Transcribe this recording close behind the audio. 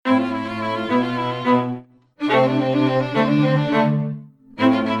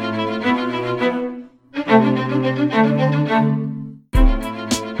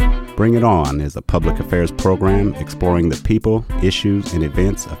Bring It On is a public affairs program exploring the people, issues, and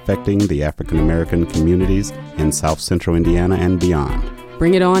events affecting the African American communities in South Central Indiana and beyond.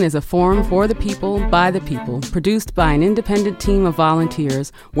 Bring It On is a forum for the people, by the people, produced by an independent team of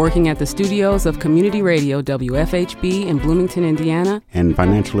volunteers working at the studios of Community Radio WFHB in Bloomington, Indiana, and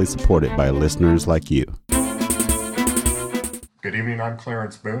financially supported by listeners like you. Good evening, I'm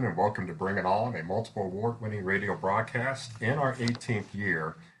Clarence Boone, and welcome to Bring It On, a multiple award-winning radio broadcast in our 18th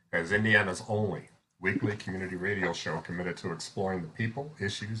year as Indiana's only weekly community radio show committed to exploring the people,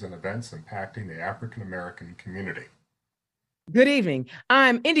 issues, and events impacting the African American community. Good evening.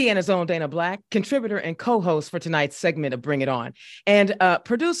 I'm Indiana's own Dana Black, contributor and co-host for tonight's segment of Bring It On, and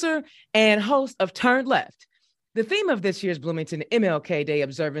producer and host of Turn Left. The theme of this year's Bloomington MLK Day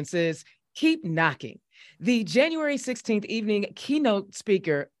observances, Keep Knocking. The January 16th evening keynote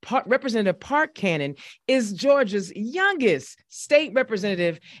speaker, Representative Park Cannon, is Georgia's youngest state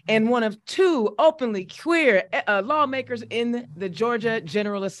representative and one of two openly queer lawmakers in the Georgia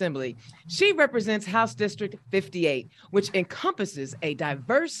General Assembly. She represents House District 58, which encompasses a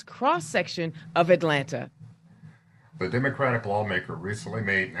diverse cross-section of Atlanta. The Democratic lawmaker recently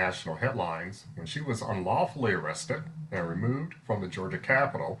made national headlines when she was unlawfully arrested and removed from the Georgia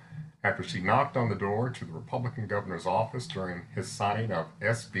Capitol after she knocked on the door to the Republican governor's office during his signing of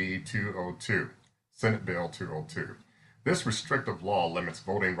SB 202, Senate Bill 202. This restrictive law limits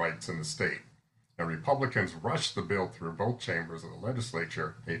voting rights in the state, and Republicans rushed the bill through both chambers of the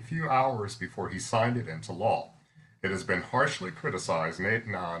legislature a few hours before he signed it into law. It has been harshly criticized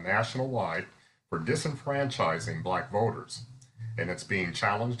nationwide for disenfranchising Black voters, and it's being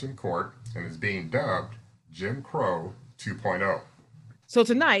challenged in court and is being dubbed Jim Crow 2.0. So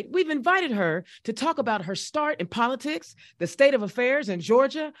tonight, we've invited her to talk about her start in politics, the state of affairs in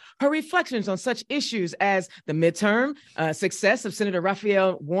Georgia, her reflections on such issues as the midterm success of Senator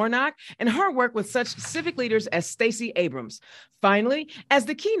Raphael Warnock, and her work with such civic leaders as Stacey Abrams. Finally, as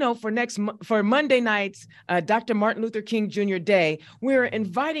the keynote for Monday night's Dr. Martin Luther King Jr. Day, we're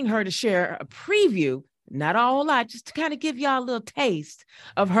inviting her to share a preview, not a whole lot, just to kind of give y'all a little taste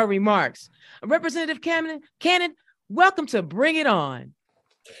of her remarks. Representative Cannon, welcome to Bring It On.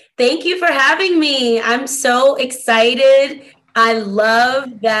 Thank you for having me. I'm so excited. I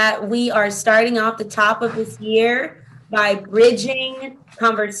love that we are starting off the top of this year by bridging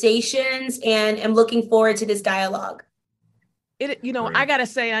conversations, and am looking forward to this dialogue. I got to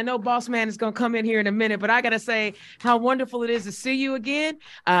say, I know Boss Man is going to come in here in a minute, but I got to say how wonderful it is to see you again.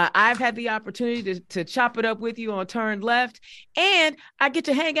 I've had the opportunity to chop it up with you on Turn Left, and I get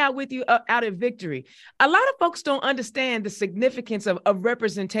to hang out with you out at Victory. A lot of folks don't understand the significance of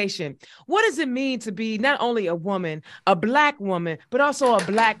representation. What does it mean to be not only a woman, a Black woman, but also a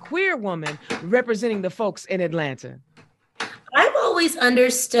Black queer woman representing the folks in Atlanta? I've always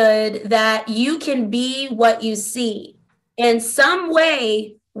understood that you can be what you see. In some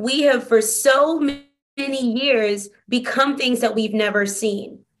way, we have for so many years become things that we've never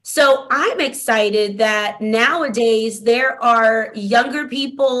seen. So I'm excited that nowadays there are younger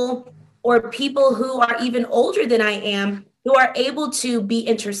people or people who are even older than I am who are able to be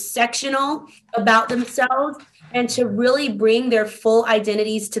intersectional about themselves and to really bring their full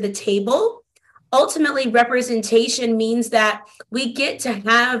identities to the table. Ultimately, representation means that we get to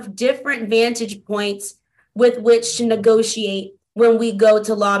have different vantage points with which to negotiate when we go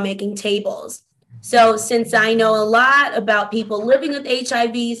to lawmaking tables. So since I know a lot about people living with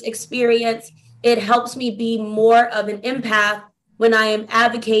HIV's experience, it helps me be more of an empath when I am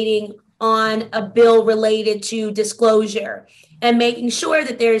advocating on a bill related to disclosure and making sure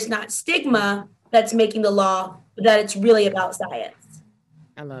that there is not stigma that's making the law, but that it's really about science.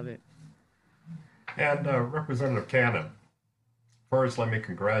 I love it. And Representative Cannon, first, let me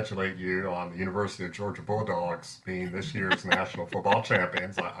congratulate you on the University of Georgia Bulldogs being this year's national football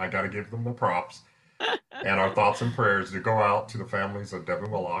champions. I got to give them the props. And our thoughts and prayers do go out to the families of Devin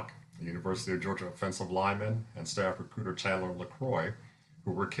Willock, the University of Georgia offensive lineman, and staff recruiter Chandler LaCroix,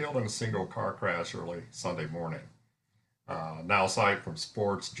 who were killed in a single car crash early Sunday morning. Now, aside from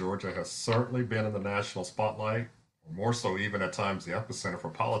sports, Georgia has certainly been in the national spotlight, or more so even at times the epicenter for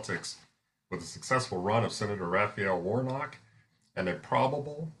politics, with the successful run of Senator Raphael Warnock and a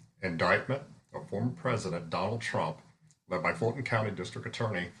probable indictment of former President Donald Trump, led by Fulton County District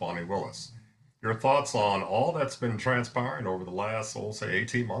Attorney Fani Willis. Your thoughts on all that's been transpiring over the last, say,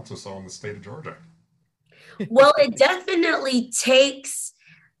 18 months or so in the state of Georgia? Well, it definitely takes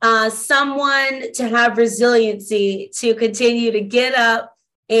someone to have resiliency to continue to get up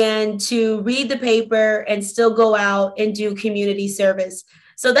and to read the paper and still go out and do community service.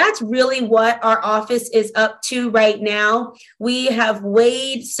 So that's really what our office is up to right now. We have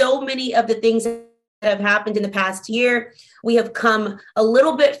weighed so many of the things that have happened in the past year. We have come a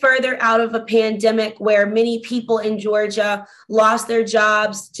little bit further out of a pandemic where many people in Georgia lost their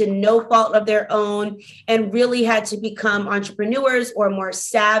jobs to no fault of their own and really had to become entrepreneurs or more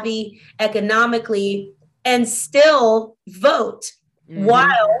savvy economically and still vote.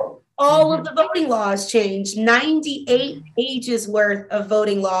 While all of the voting laws changed, 98 pages worth of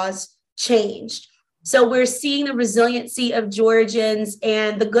voting laws changed. So we're seeing the resiliency of Georgians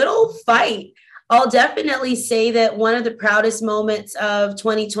and the good old fight. I'll definitely say that one of the proudest moments of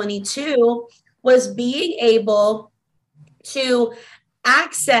 2022 was being able to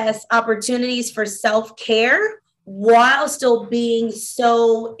access opportunities for self-care while still being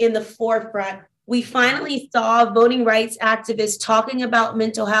so in the forefront. We finally saw voting rights activists talking about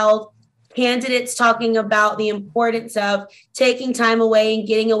mental health, candidates talking about the importance of taking time away and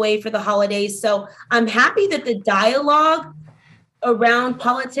getting away for the holidays. So I'm happy that the dialogue around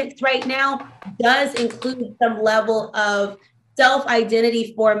politics right now does include some level of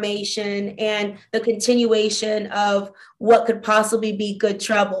self-identity formation and the continuation of what could possibly be good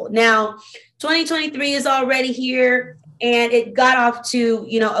trouble. Now, 2023 is already here and it got off to,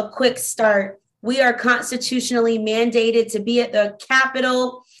 a quick start. We are constitutionally mandated to be at the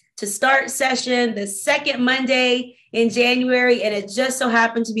Capitol to start session the second Monday in January, and it just so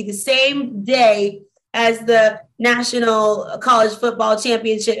happened to be the same day as the National College Football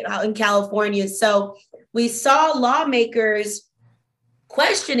Championship out in California. So we saw lawmakers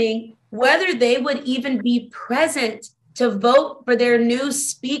questioning whether they would even be present to vote for their new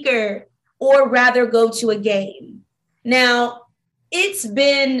speaker or rather go to a game. Now, it's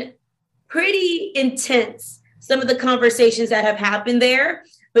been pretty intense, some of the conversations that have happened there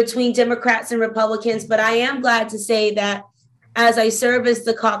between Democrats and Republicans, but I am glad to say that as I serve as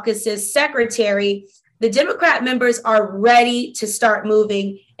the caucus's secretary, the Democrat members are ready to start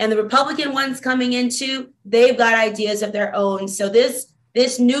moving, and the Republican ones coming into, they've got ideas of their own. So this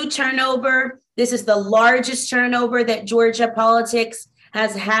new turnover, this is the largest turnover that Georgia politics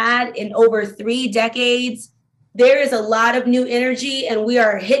has had in over 3 decades. There is a lot of new energy, and we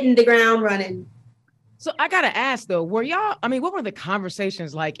are hitting the ground running. So I got to ask, though, what were the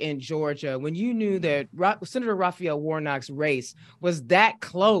conversations like in Georgia when you knew that Senator Raphael Warnock's race was that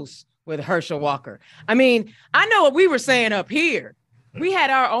close with Herschel Walker? I mean, I know what we were saying up here. We had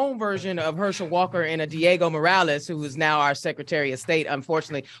our own version of Herschel Walker and a Diego Morales, who is now our Secretary of State.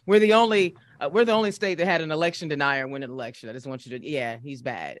 Unfortunately, we're the only state that had an election denier win an election. I just want you to, he's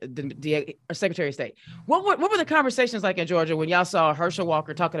bad. Secretary of State. What were the conversations like in Georgia when y'all saw Herschel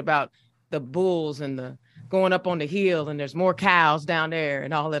Walker talking about the bulls and the going up on the hill and there's more cows down there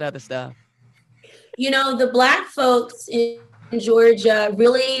and all that other stuff? The Black folks in Georgia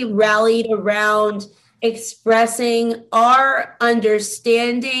really rallied around expressing our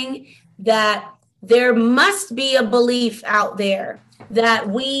understanding that there must be a belief out there that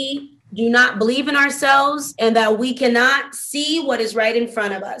we do not believe in ourselves and that we cannot see what is right in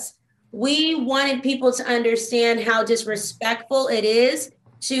front of us. We wanted people to understand how disrespectful it is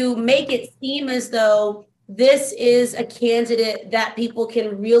to make it seem as though this is a candidate that people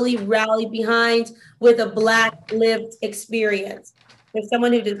can really rally behind with a Black lived experience. There's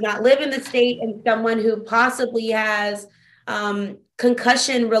someone who does not live in the state and someone who possibly has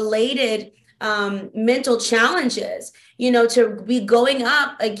concussion-related mental challenges, to be going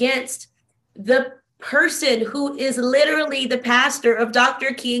up against the person who is literally the pastor of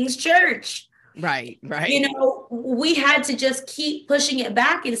Dr. King's church. Right. We had to just keep pushing it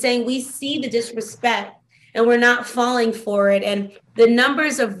back and saying we see the disrespect and we're not falling for it. And the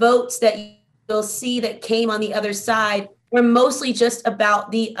numbers of votes that you'll see that came on the other side were mostly just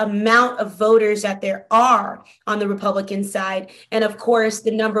about the amount of voters that there are on the Republican side. And of course,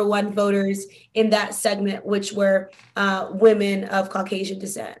 the number one voters in that segment, which were women of Caucasian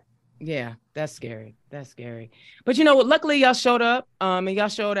descent. Yeah, that's scary. But luckily y'all showed up and y'all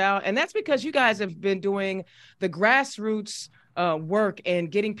showed out. And that's because you guys have been doing the grassroots work and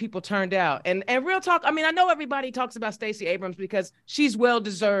getting people turned out. And real talk, I know everybody talks about Stacey Abrams because she's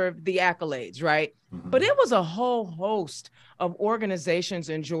well-deserved the accolades, right? Mm-hmm. But it was a whole host of organizations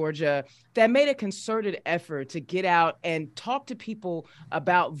in Georgia that made a concerted effort to get out and talk to people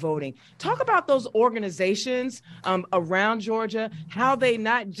about voting. Talk about those organizations around Georgia, how they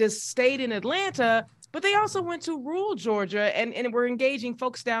not just stayed in Atlanta, but they also went to rural Georgia and were engaging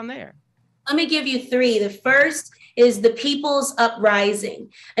folks down there. Let me give you 3. The first is the People's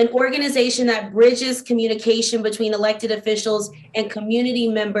Uprising, an organization that bridges communication between elected officials and community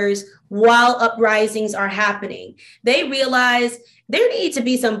members while uprisings are happening. They realize there needs to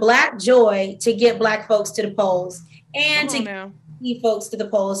be some Black joy to get Black folks to the polls and to get folks to the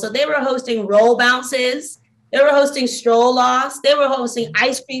polls. So they were hosting roll bounces, they were hosting stroll offs, they were hosting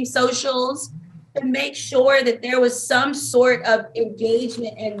ice cream socials to make sure that there was some sort of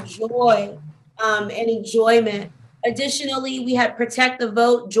engagement and joy and enjoyment. Additionally, we had Protect the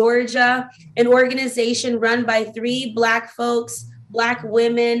Vote Georgia, an organization run by 3 Black folks, Black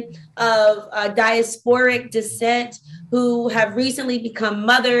women of diasporic descent who have recently become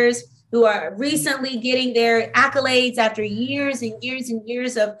mothers, who are recently getting their accolades after years and years and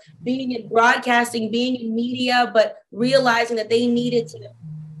years of being in broadcasting, being in media, but realizing that they needed to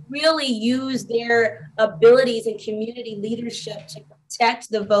really use their abilities in community leadership to protect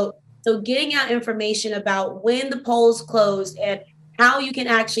the vote. So getting out information about when the polls closed and how you can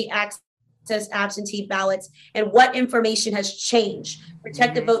actually access absentee ballots and what information has changed.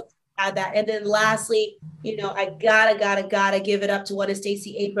 Protect the Vote had that. And then lastly, I gotta give it up to one of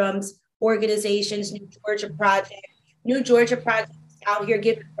Stacey Abrams' organizations, New Georgia Project. New Georgia Project is out here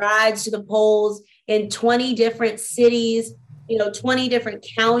giving rides to the polls in 20 different cities, 20 different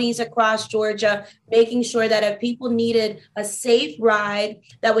counties across Georgia, making sure that if people needed a safe ride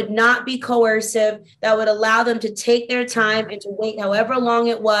that would not be coercive, that would allow them to take their time and to wait however long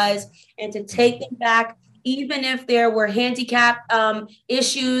it was and to take them back, even if there were handicap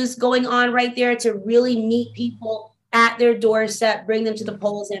issues going on right there, to really meet people at their doorstep, bring them to the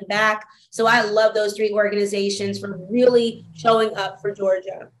polls and back. So I love those 3 organizations for really showing up for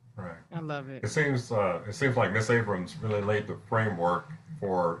Georgia. Right. I love it. It seems like Miss Abrams really laid the framework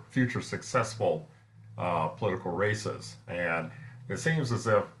for future successful political races. And it seems as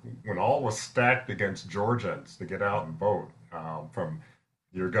if when all was stacked against Georgians to get out and vote, from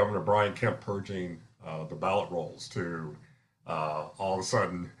your Governor Brian Kemp purging the ballot rolls to all of a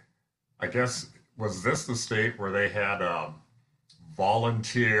sudden, I guess, was this the state where they had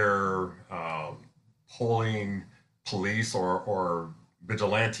volunteer polling police or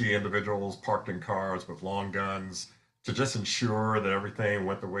vigilante individuals parked in cars with long guns to just ensure that everything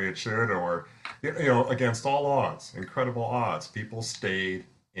went the way it should? Or, against all odds, incredible odds, people stayed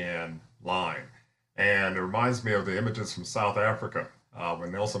in line. And it reminds me of the images from South Africa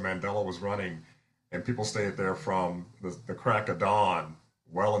when Nelson Mandela was running, and people stayed there from the crack of dawn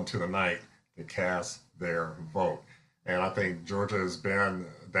well into the night to cast their vote. And I think Georgia has been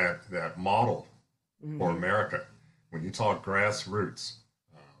that model for America. When you talk grassroots,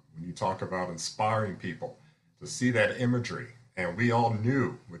 when you talk about inspiring people, to see that imagery, and we all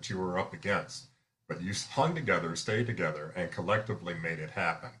knew what you were up against, but you hung together, stayed together, and collectively made it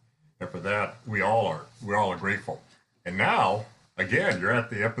happen. And for that, we all are grateful. And now, again, you're at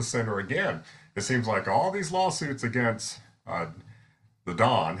the epicenter again. It seems like all these lawsuits against the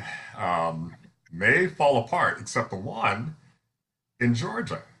Don may fall apart, except the one in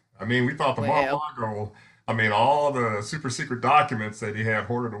Georgia. I mean, we thought the Mar-a-Lago, all the super secret documents that he had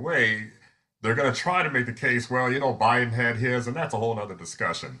hoarded away, they're going to try to make the case, well, Biden had his, and that's a whole other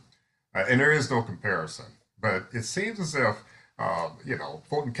discussion. And there is no comparison. But it seems as if,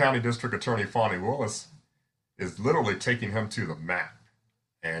 Fulton County District Attorney Fonnie Willis is literally taking him to the mat.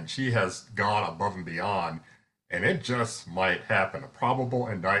 And she has gone above and beyond, and it just might happen. A probable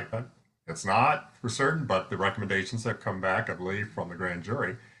indictment. It's not for certain, but the recommendations have come back, I believe, from the grand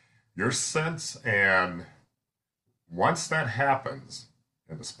jury. Your sense, and once that happens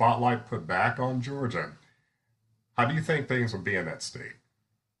and the spotlight put back on Georgia, how do you think things will be in that state?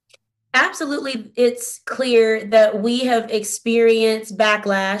 Absolutely. It's clear that we have experienced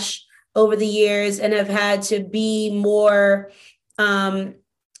backlash over the years and have had to be more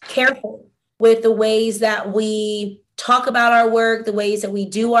careful with the ways that we talk about our work, the ways that we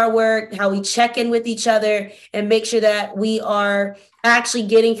do our work, how we check in with each other and make sure that we are actually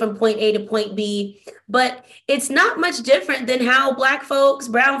getting from point A to point B. But it's not much different than how Black folks,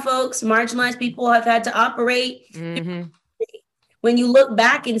 brown folks, marginalized people have had to operate. When you look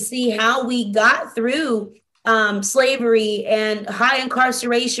back and see how we got through slavery and high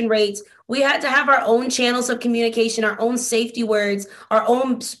incarceration rates, we had to have our own channels of communication, our own safety words, our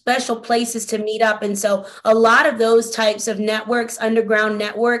own special places to meet up. And so a lot of those types of networks, underground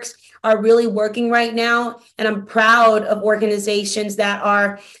networks, are really working right now. And I'm proud of organizations that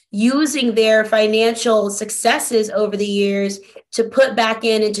are using their financial successes over the years to put back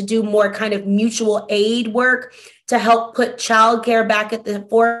in and to do more kind of mutual aid work to help put childcare back at the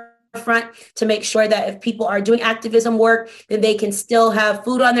forefront forefront to make sure that if people are doing activism work, then they can still have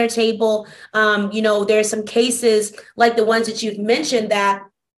food on their table. There's some cases like the ones that you've mentioned that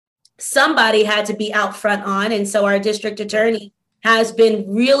somebody had to be out front on. And so our district attorney has been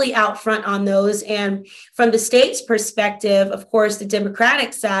really out front on those. And from the state's perspective, of course, the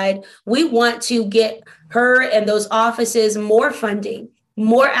Democratic side, we want to get her and those offices more funding,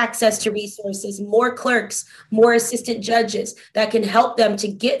 more access to resources, more clerks, more assistant judges that can help them to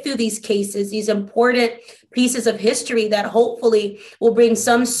get through these cases, these important pieces of history that hopefully will bring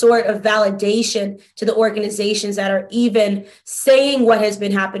some sort of validation to the organizations that are even saying what has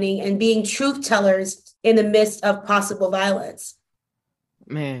been happening and being truth tellers in the midst of possible violence.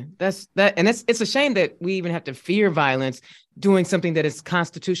 Man, it's a shame that we even have to fear violence doing something that is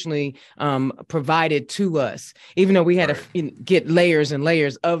constitutionally provided to us, even though we had to get layers and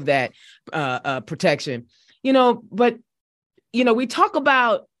layers of that protection, but, we talk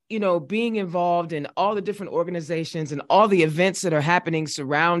about, being involved in all the different organizations and all the events that are happening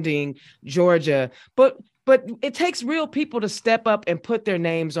surrounding Georgia, but it takes real people to step up and put their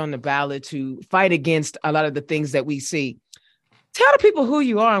names on the ballot to fight against a lot of the things that we see. Tell the people who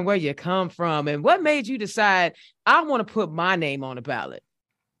you are and where you come from and what made you decide, I want to put my name on the ballot.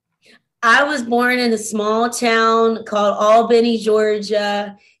 I was born in a small town called Albany,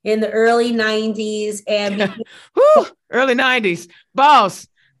 Georgia in the early 90s. And early 90s. Boss,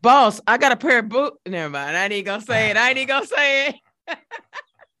 I got a pair of boots. Never mind. I ain't gonna say it.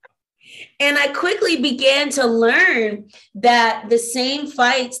 And I quickly began to learn that the same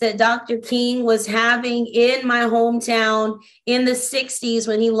fights that Dr. King was having in my hometown in the 60s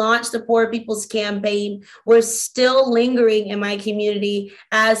when he launched the Poor People's Campaign were still lingering in my community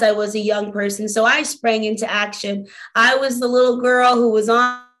as I was a young person. So I sprang into action. I was the little girl who was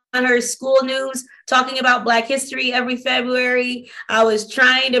on her school news talking about Black history every February. I was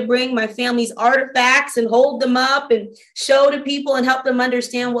trying to bring my family's artifacts and hold them up and show to people and help them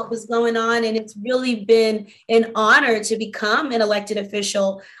understand what was going on. And it's really been an honor to become an elected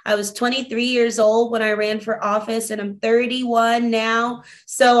official. I was 23 years old when I ran for office and I'm 31 now.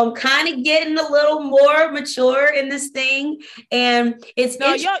 So I'm kind of getting a little more mature in this thing. And it's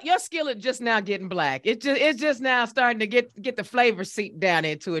your skillet just now getting black. It's just now starting to get the flavor seep down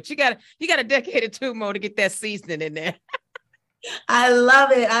into it. You got a decade or two more to get that seasoning in there. I love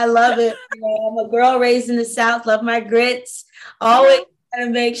it. I'm a girl raised in the South, love my grits, always trying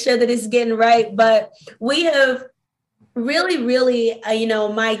to make sure that it's getting right. But we have really,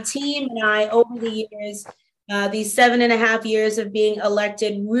 my team and I over the years, these 7.5 years of being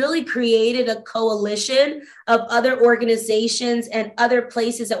elected, really created a coalition of other organizations and other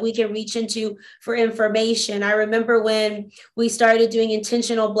places that we can reach into for information. I remember when we started doing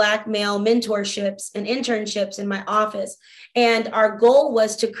intentional Black male mentorships and internships in my office. And our goal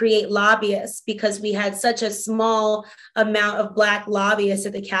was to create lobbyists because we had such a small amount of Black lobbyists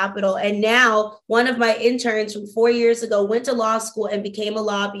at the Capitol. And now one of my interns from 4 years ago went to law school and became a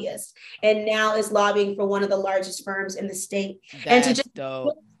lobbyist and now is lobbying for one of the largest firms in the state. That's and to just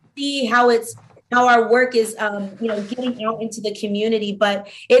dope. See how our work is, getting out into the community. But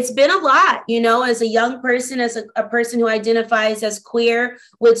it's been a lot, as a young person, as a person who identifies as queer,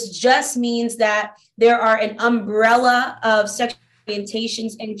 which just means that there are an umbrella of sexual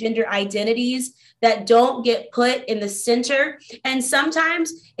orientations and gender identities that don't get put in the center. And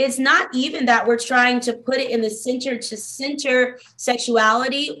sometimes it's not even that we're trying to put it in the center to center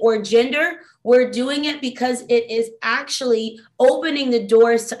sexuality or gender. We're doing it because it is actually opening the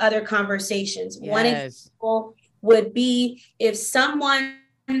doors to other conversations. Yes. One example would be if someone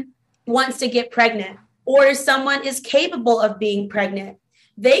wants to get pregnant or someone is capable of being pregnant,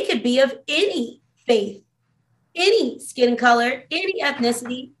 they could be of any faith, any skin color, any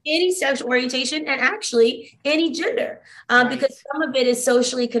ethnicity, any sexual orientation, and actually any gender, because some of it is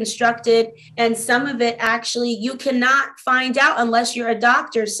socially constructed and some of it actually you cannot find out unless you're a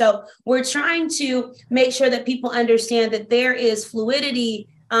doctor. So we're trying to make sure that people understand that there is fluidity,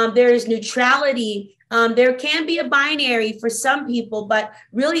 there is neutrality. There can be a binary for some people, but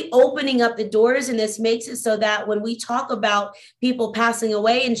really opening up the doors in this makes it so that when we talk about people passing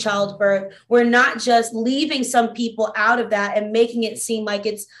away in childbirth, we're not just leaving some people out of that and making it seem like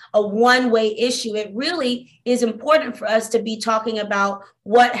it's a one-way issue. It really is important for us to be talking about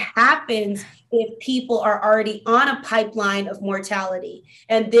what happens if people are already on a pipeline of mortality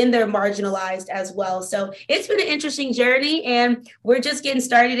and then they're marginalized as well. So it's been an interesting journey and we're just getting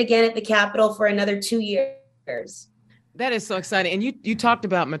started again at the Capitol for another 2 years. That is so exciting. And you talked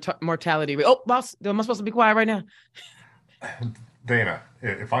about mortality. Oh, boss, am I supposed to be quiet right now? Dana,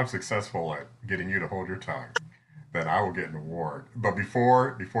 if I'm successful at getting you to hold your tongue, then I will get an award. But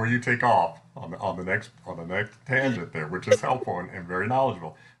before you take off on the next tangent there, which is helpful and very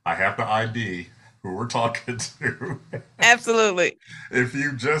knowledgeable, I have to ID who we're talking to. Absolutely. If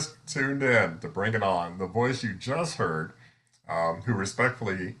you just tuned in to Bring It On, the voice you just heard, who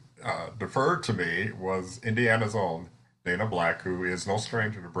respectfully deferred to me, was Indiana's own Dana Black, who is no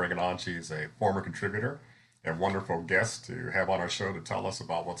stranger to Bring It On. She's a former contributor and wonderful guest to have on our show to tell us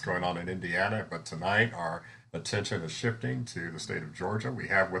about what's going on in Indiana. But tonight, our attention is shifting to the state of Georgia. We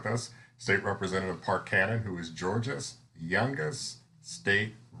have with us State Representative Park Cannon, who is Georgia's youngest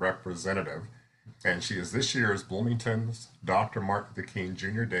state representative. And she is this year's Bloomington's Dr. Martin Luther King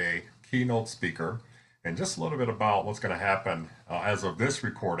Jr. Day keynote speaker. And just a little bit about what's going to happen as of this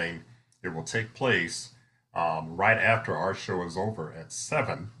recording. It will take place right after our show is over at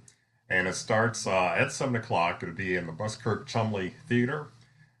 7. And it starts at 7 o'clock. It'll be in the Buskirk Chumley Theater.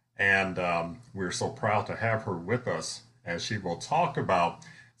 And we're so proud to have her with us as she will talk about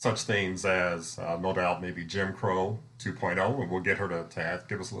such things as, no doubt, maybe Jim Crow 2.0. And we'll get her to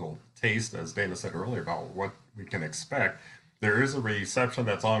give us a little taste, as Dana said earlier, about what we can expect. There is a reception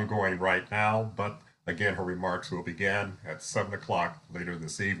that's ongoing right now, but again, her remarks will begin at 7 o'clock later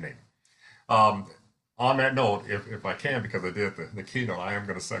this evening. On that note, if I can, because I did the keynote, I am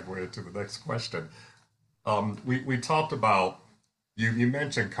going to segue into the next question. We talked about, you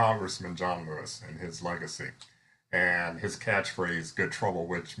mentioned Congressman John Lewis and his legacy and his catchphrase, good trouble,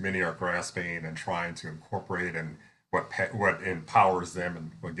 which many are grasping and trying to incorporate in what empowers them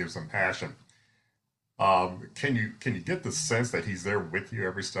and what gives them passion. Can you get the sense that he's there with you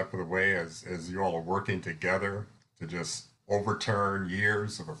every step of the way as you all are working together to just overturn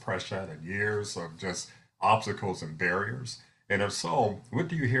years of oppression and years of just obstacles and barriers? And if so, what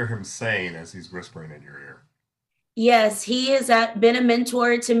do you hear him saying as he's whispering in your ear? Yes, he has been a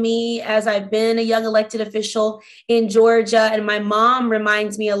mentor to me as I've been a young elected official in Georgia. And my mom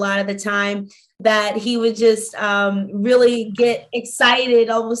reminds me a lot of the time that he would just really get excited,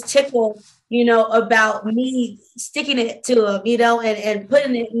 almost tickled, about me sticking it to him, and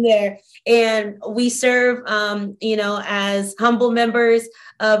putting it in there. And we serve, as humble members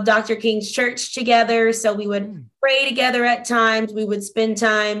of Dr. King's church together. So we would pray together at times. We would spend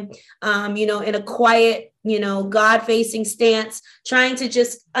time, in a quiet, God-facing stance, trying to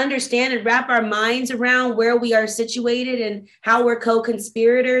just understand and wrap our minds around where we are situated and how we're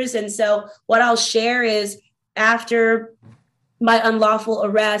co-conspirators. And so what I'll share is after my unlawful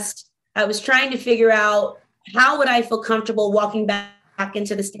arrest, I was trying to figure out how would I feel comfortable walking back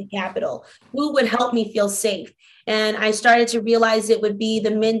into the state capitol? Who would help me feel safe? And I started to realize it would be the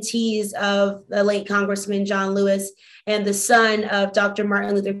mentees of the late Congressman John Lewis and the son of Dr.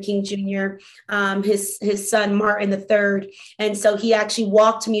 Martin Luther King Jr., his son, Martin III. And so he actually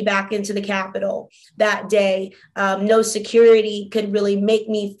walked me back into the Capitol that day. No security could really make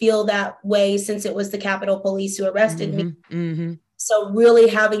me feel that way since it was the Capitol Police who arrested me. Mm-hmm. So really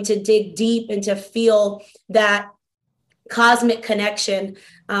having to dig deep and to feel that cosmic connection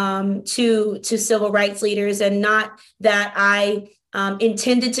to civil rights leaders, and not that I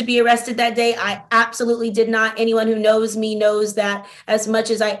intended to be arrested that day. I absolutely did not. Anyone who knows me knows that as much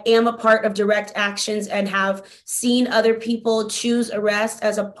as I am a part of direct actions and have seen other people choose arrest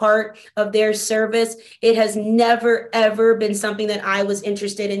as a part of their service, it has never, ever been something that I was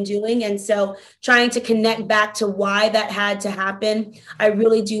interested in doing. And so trying to connect back to why that had to happen, I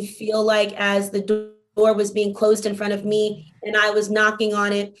really do feel like as the door was being closed in front of me and I was knocking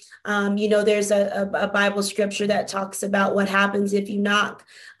on it. There's a Bible scripture that talks about what happens if you knock,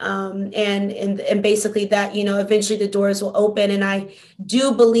 and basically that, eventually the doors will open. And I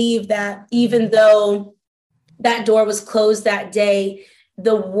do believe that even though that door was closed that day,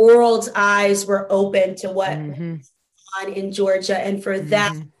 the world's eyes were open to what was on in Georgia. And for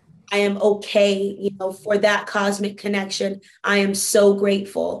that, I am okay, for that cosmic connection. I am so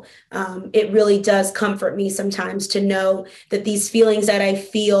grateful. It really does comfort me sometimes to know that these feelings that I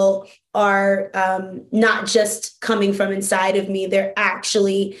feel are not just coming from inside of me. They're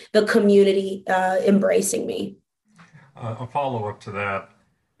actually the community embracing me. A follow-up to that,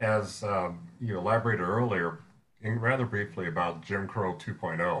 as you elaborated earlier, rather briefly about Jim Crow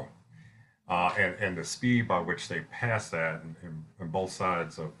 2.0. And the speed by which they passed that in both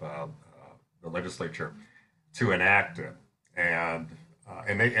sides of the legislature to enact it, and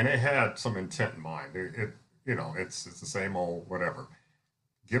they had some intent in mind. It's the same old whatever.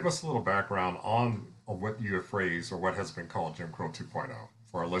 Give us a little background on what you have phrased or what has been called Jim Crow 2.0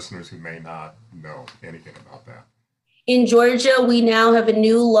 for our listeners who may not know anything about that. In Georgia, we now have a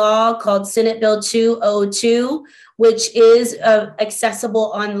new law called Senate Bill 202, which is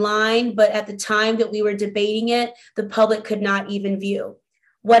accessible online. But at the time that we were debating it, the public could not even view.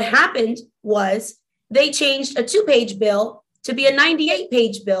 What happened was they changed a 2-page bill to be a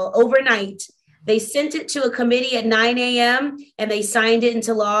 98-page bill overnight. They sent it to a committee at 9 a.m. and they signed it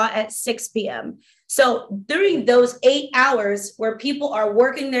into law at 6 p.m. So during those 8 hours where people are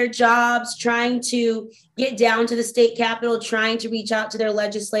working their jobs, trying to get down to the state capitol, trying to reach out to their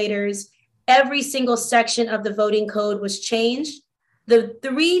legislators, every single section of the voting code was changed. The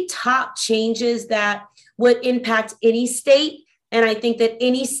 3 top changes that would impact any state, and I think that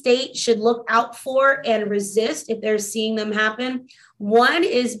any state should look out for and resist if they're seeing them happen. One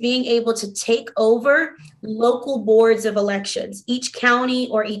is being able to take over local boards of elections. Each county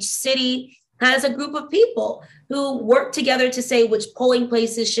or each city has a group of people who work together to say which polling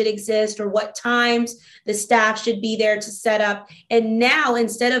places should exist or what times the staff should be there to set up. And now,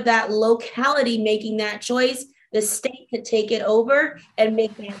 instead of that locality making that choice, the state could take it over and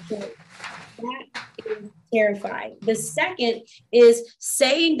make that choice. That is terrifying. The second is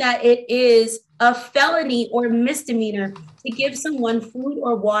saying that it is a felony or misdemeanor to give someone food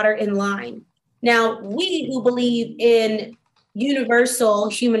or water in line. Now, we who believe in universal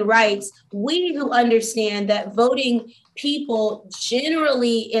human rights, we who understand that voting people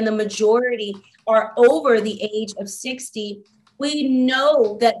generally in the majority are over the age of 60, we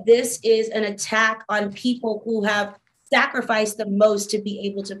know that this is an attack on people who have sacrificed the most to be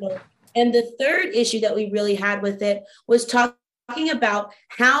able to vote. And the third issue that we really had with it was talking about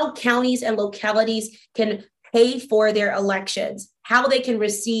how counties and localities can pay for their elections, how they can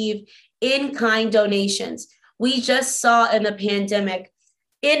receive in-kind donations. We just saw in the pandemic,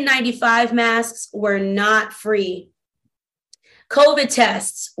 N95 masks were not free. COVID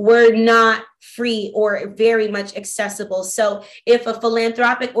tests were not free or very much accessible. So if a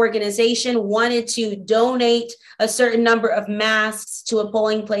philanthropic organization wanted to donate a certain number of masks to a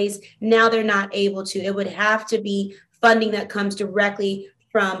polling place, now they're not able to. It would have to be funding that comes directly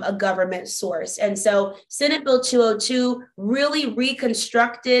from a government source. And so Senate Bill 202 really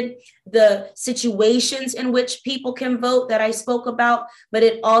reconstructed the situations in which people can vote that I spoke about, but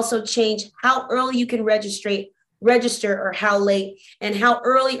it also changed how early you can register or how late, and how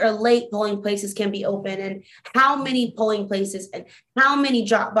early or late polling places can be open, and how many polling places and how many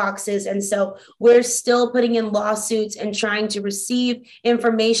drop boxes. And so we're still putting in lawsuits and trying to receive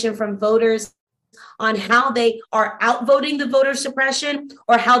information from voters on how they are outvoting the voter suppression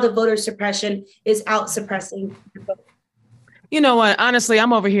or how the voter suppression is out suppressing the vote. You know what? Honestly,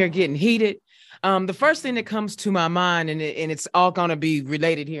 I'm over here getting heated. The first thing that comes to my mind, and it's all going to be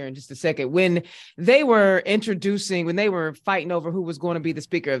related here in just a second, when they were fighting over who was going to be the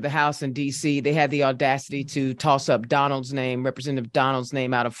Speaker of the House in D.C., they had the audacity to toss up Representative Donald's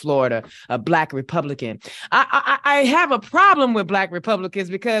name out of Florida, a Black Republican. I have a problem with Black Republicans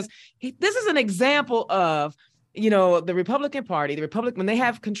because this is an example of, the Republican Party, when they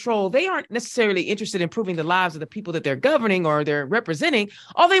have control, they aren't necessarily interested in improving the lives of the people that they're governing or they're representing.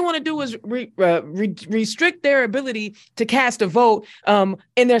 All they want to do is restrict their ability to cast a vote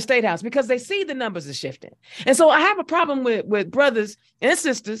in their state house because they see the numbers are shifting. And so I have a problem with brothers and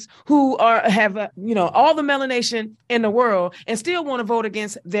sisters who have all the melanation in the world and still want to vote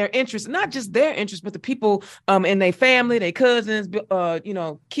against their interests, not just their interests, but the people in their family, their cousins,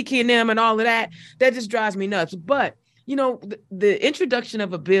 Kiki and them and all of that. That just drives me nuts. But, the introduction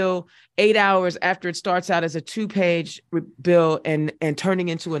of a bill 8 hours after it starts out as a 2-page bill and turning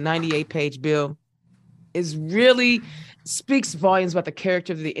into a 98-page bill is really speaks volumes about the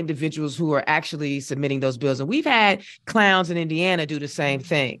character of the individuals who are actually submitting those bills. And we've had clowns in Indiana do the same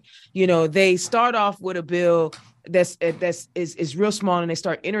thing. They start off with a bill that's real small and they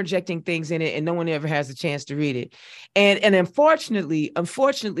start interjecting things in it and no one ever has a chance to read it. And unfortunately,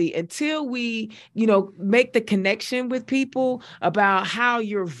 until we, make the connection with people about how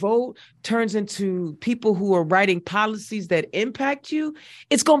your vote turns into people who are writing policies that impact you,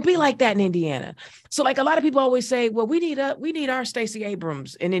 it's going to be like that in Indiana. So like a lot of people always say, well, we need our Stacey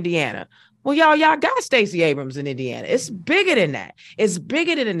Abrams in Indiana. Well, y'all got Stacey Abrams in Indiana. It's bigger than that. It's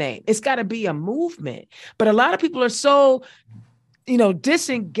bigger than a name. It's got to be a movement. But a lot of people are so,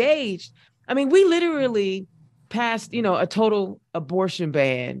 disengaged. I mean, we literally passed, a total abortion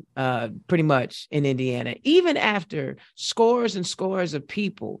ban pretty much in Indiana, even after scores and scores of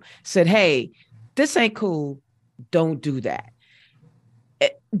people said, hey, this ain't cool. Don't do that.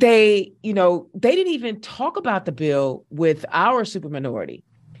 They didn't even talk about the bill with our superminority.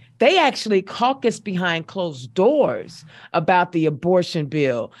 They actually caucused behind closed doors about the abortion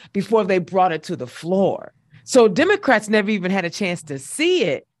bill before they brought it to the floor. So Democrats never even had a chance to see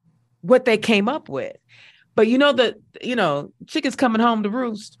it, what they came up with. But chickens coming home to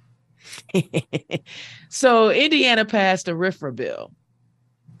roost. So Indiana passed a RFRA bill,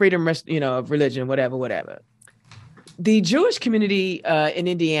 freedom, of religion, whatever. The Jewish community in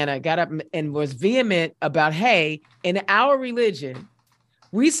Indiana got up and was vehement about, hey, in our religion,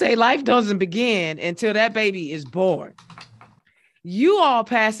 we say life doesn't begin until that baby is born. You all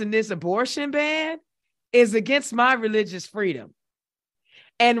passing this abortion ban is against my religious freedom.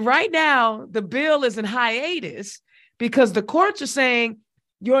 And right now, the bill is in hiatus because the courts are saying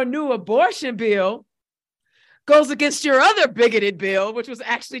your new abortion bill goes against your other bigoted bill, which was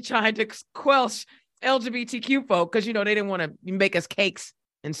actually trying to quelch LGBTQ folk because, they didn't want to make us cakes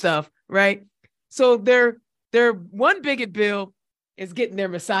and stuff, right? So their one bigot bill is getting their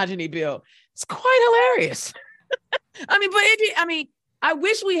misogyny bill. It's quite hilarious. I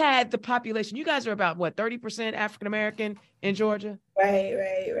wish we had the population. You guys are about, 30% African-American in Georgia?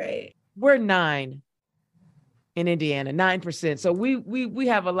 Right. We're 9 in Indiana, 9%. So we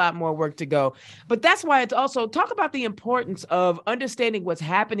have a lot more work to go. But that's why it's also talk about the importance of understanding what's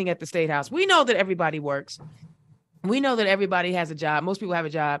happening at the State House. We know that everybody works. We know that everybody has a job. Most people have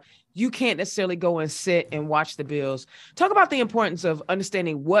a job. You can't necessarily go and sit and watch the bills. Talk about the importance of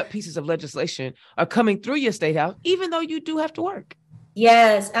understanding what pieces of legislation are coming through your State House, even though you do have to work.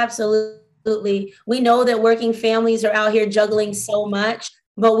 Yes, absolutely. We know that working families are out here juggling so much,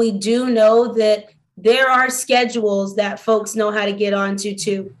 but we do know that there are schedules that folks know how to get onto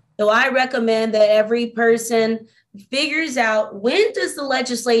too. So I recommend that every person figures out when does the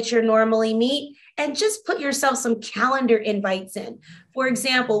legislature normally meet and just put yourself some calendar invites in. For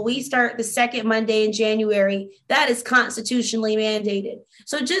example, we start the second Monday in January. That is constitutionally mandated.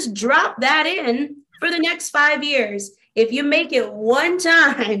 So just drop that in for the next 5 years. If you make it one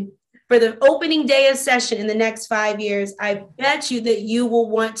time for the opening day of session in the next 5 years, I bet you that you will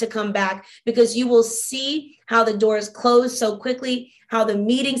want to come back because you will see how the doors close so quickly, how the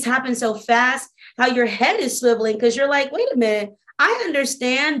meetings happen so fast, how your head is swiveling because you're like, wait a minute, I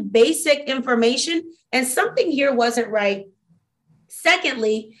understand basic information and something here wasn't right.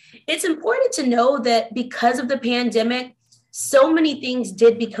 Secondly, it's important to know that because of the pandemic, so many things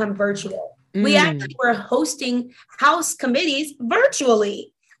did become virtual. We actually were hosting House committees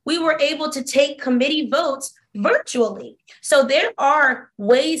virtually. We were able to take committee votes virtually. So there are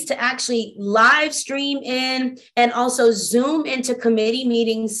ways to actually live stream in and also Zoom into committee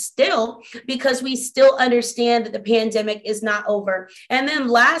meetings still, because we still understand that the pandemic is not over. And then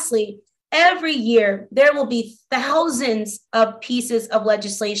lastly, every year, there will be thousands of pieces of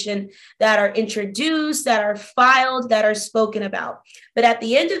legislation that are introduced, that are filed, that are spoken about. But at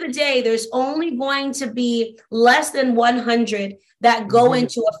the end of the day, there's only going to be less than 100 that go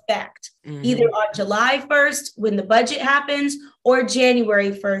into effect, either on July 1st when the budget happens or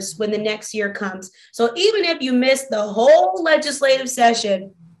January 1st when the next year comes. So even if you miss the whole legislative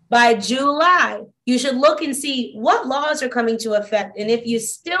session, by July, you should look and see what laws are coming to effect. And if you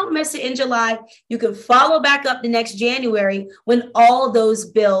still miss it in July, you can follow back up the next January when all those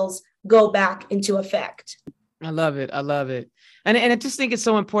bills go back into effect. I love it. And I just think it's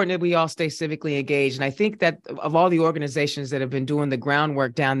so important that we all stay civically engaged. And I think that of all the organizations that have been doing the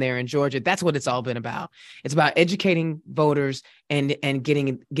groundwork down there in Georgia, that's what it's all been about. It's about educating voters and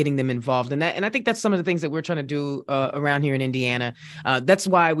getting them involved. And I think that's some of the things that we're trying to do around here in Indiana. That's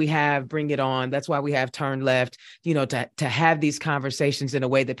why we have Bring It On. That's why we have Turn Left, to have these conversations in a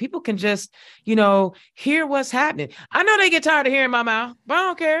way that people can just, hear what's happening. I know they get tired of hearing my mouth, but I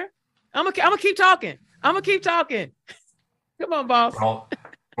don't care. I'm gonna keep talking. Come on, boss. Well,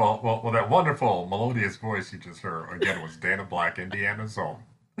 that wonderful melodious voice you just heard, again, was Dana Black, Indiana's own.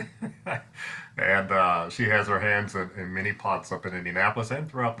 And she has her hands in many pots up in Indianapolis and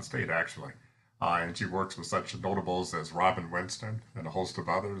throughout the state, actually. And she works with such notables as Robin Winston and a host of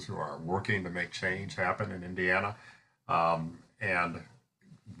others who are working to make change happen in Indiana. And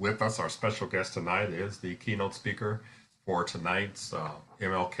with us, our special guest tonight is the keynote speaker for tonight's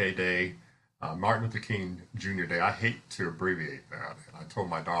MLK Day, Martin Luther King Jr. Day. I hate to abbreviate that. And I told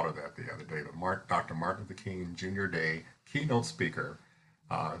my daughter that the other day, but Dr. Martin Luther King Jr. Day keynote speaker,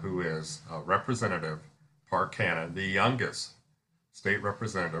 who is Representative Park Cannon, the youngest state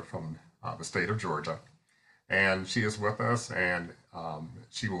representative from the state of Georgia. And she is with us, and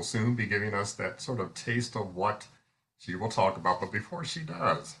she will soon be giving us that sort of taste of what she will talk about. But before she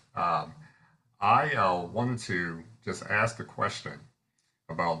does, I wanted to just ask the question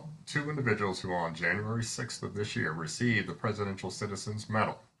about two individuals who on January 6th of this year received the Presidential Citizens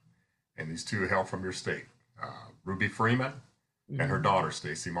Medal. And these two hail from your state, Ruby Freeman and her daughter,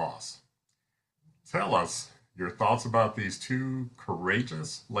 Stacey Moss. Tell us, your thoughts about these two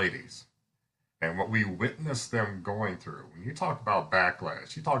courageous ladies and what we witnessed them going through. When you talk about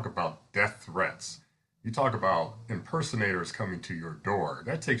backlash, you talk about death threats, you talk about impersonators coming to your door.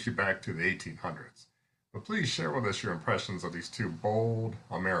 That takes you back to the 1800s. But please share with us your impressions of these two bold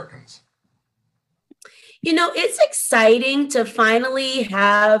Americans. You know, it's exciting to finally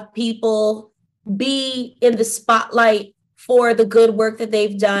have people be in the spotlight for the good work that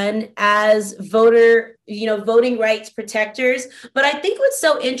they've done as voting rights protectors. But I think what's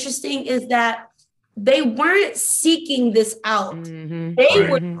so interesting is that they weren't seeking this out. Mm-hmm. They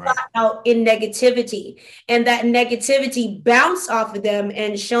were sought out in negativity, and that negativity bounced off of them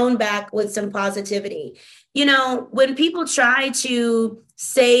and shone back with some positivity. You know, when people try to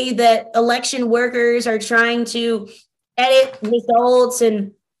say that election workers are trying to edit results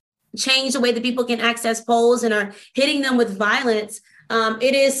and change the way that people can access polls and are hitting them with violence,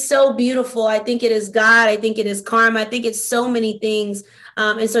 it is so beautiful. I think it is God. I think it is karma. I think it's so many things.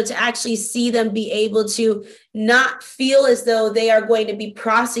 And so to actually see them be able to not feel as though they are going to be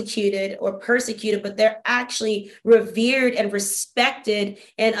prosecuted or persecuted, but they're actually revered and respected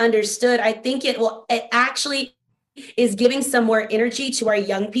and understood, I think it actually is giving some more energy to our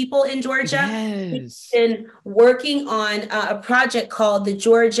young people in Georgia. Yes. We've been working on a project called the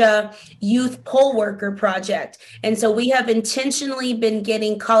Georgia Youth Poll Worker Project. And so we have intentionally been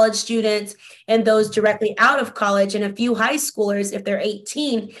getting college students and those directly out of college and a few high schoolers, if they're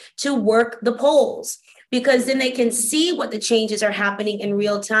 18, to work the polls, because then they can see what the changes are happening in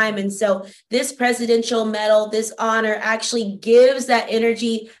real time. And so this presidential medal, this honor actually gives that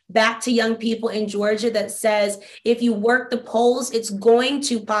energy back to young people in Georgia that says, if you work the polls, it's going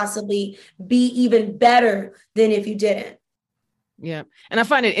to possibly be even better than if you didn't. Yeah. And I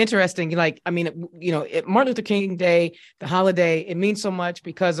find it interesting. Like, I mean, you know, Martin Luther King Day, the holiday, it means so much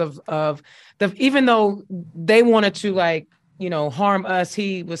because of the, even though they wanted to, like, you know, harm us,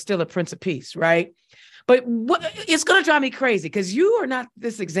 he was still a Prince of Peace, right? But it's going to drive me crazy because you are not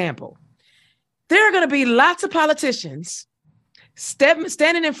this example. There are going to be lots of politicians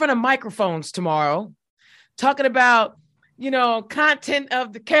standing in front of microphones tomorrow, talking about, you know, content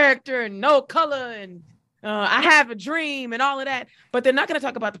of the character and no color and I have a dream and all of that. But they're not going to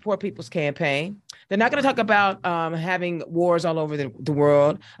talk about the Poor People's Campaign. They're not going to talk about having wars all over the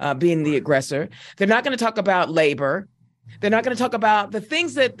world, being the aggressor. They're not going to talk about labor. They're not going to talk about the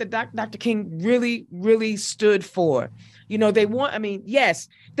things that Dr. King really, really stood for. You know, they want, I mean, yes,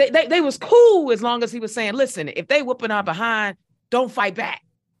 they was cool as long as he was saying, listen, if they whooping our behind, don't fight back.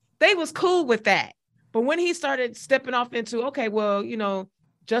 They was cool with that. But when he started stepping off into, okay, well, you know,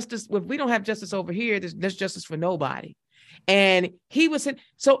 justice, if we don't have justice over here, there's justice for nobody. And he was,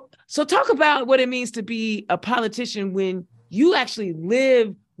 so talk about what it means to be a politician when you actually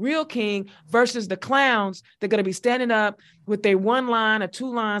live real King versus the clowns that are going to be standing up with their one line or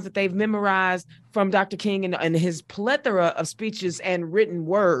two lines that they've memorized from Dr. King and his plethora of speeches and written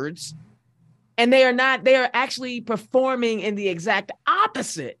words. And they are actually performing in the exact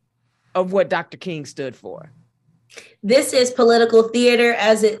opposite of what Dr. King stood for. This is political theater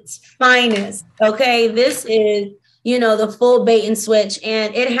as its finest. Okay. This is, you know, the full bait and switch.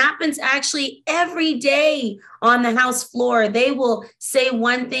 And it happens actually every day on the House floor. They will say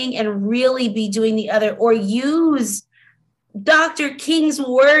one thing and really be doing the other, or use Dr. King's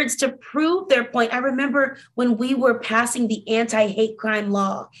words to prove their point. I remember when we were passing the anti-hate crime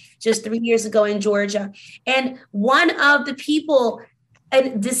law just 3 years ago in Georgia, and one of the people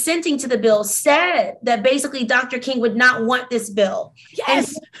dissenting to the bill said that basically Dr. King would not want this bill.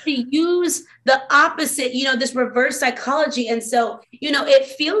 Yes. And to use the opposite, you know, this reverse psychology. And so, you know, it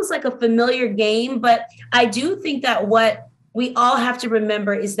feels like a familiar game, but I do think that what we all have to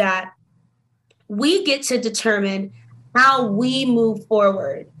remember is that we get to determine how we move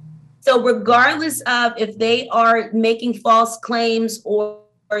forward. So regardless of if they are making false claims or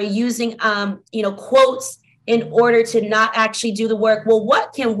using, you know, quotes in order to not actually do the work, well,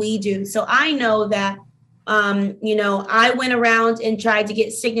 what can we do? So I know that, you know, I went around and tried to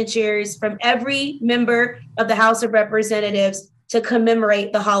get signatures from every member of the House of Representatives to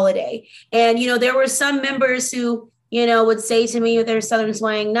commemorate the holiday. And, you know, there were some members who, you know, would say to me with their Southern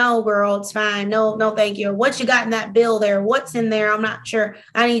slang, no, girl, it's fine. No, thank you. What you got in that bill there? What's in there? I'm not sure.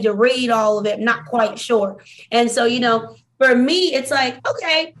 I need to read all of it. Not quite sure. And so, you know, for me, it's like,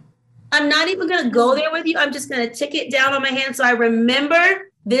 okay, I'm not even going to go there with you. I'm just going to tick it down on my hand. So I remember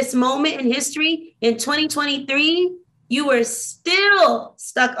this moment in history in 2023, you were still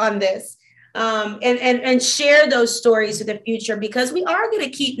stuck on this, and share those stories for the future, because we are going to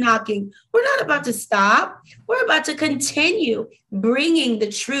keep knocking. We're not about to stop. We're about to continue bringing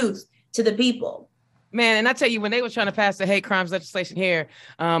the truth to the people. Man, and I tell you, when they were trying to pass the hate crimes legislation here,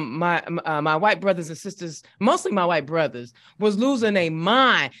 my white brothers and sisters, mostly my white brothers, was losing their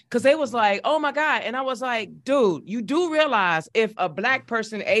mind because they was like, "Oh my God!" And I was like, "Dude, you do realize if a Black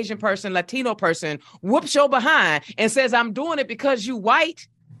person, Asian person, Latino person whoops your behind and says I'm doing it because you white,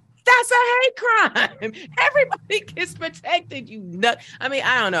 that's a hate crime. Everybody gets protected. You nut. I mean,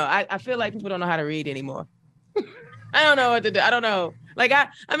 I don't know. I feel like people don't know how to read anymore. I don't know what to do. I don't know. Like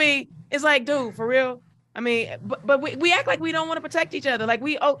I mean, it's like, dude, for real. I mean, but we act like we don't want to protect each other. Like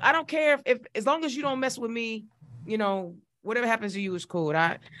I don't care if as long as you don't mess with me, whatever happens to you is cool.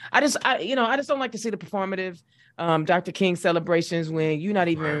 I just don't like to see the performative Dr. King celebrations when you're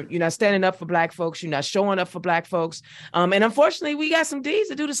not standing up for Black folks, you're not showing up for Black folks. And unfortunately, we got some D's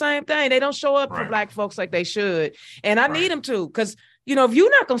that do the same thing. They don't show up for Black folks like they should. And I need them to, because if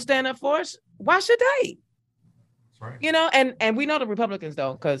you're not gonna stand up for us, why should they? Right. And we know the Republicans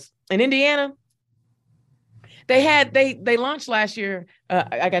though, because in Indiana, they launched last year.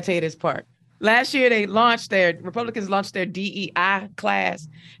 I gotta tell you this part. Last year Republicans launched their DEI class,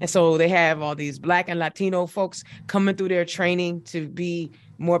 and so they have all these Black and Latino folks coming through their training to be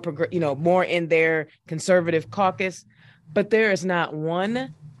more more in their conservative caucus. But there is not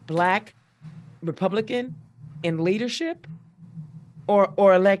one Black Republican in leadership or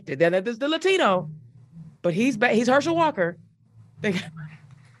elected. There's the Latino. But he's Herschel Walker.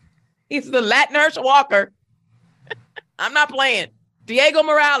 He's the Latin Herschel Walker. I'm not playing. Diego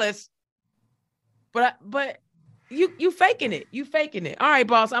Morales. But you faking it. You faking it. All right,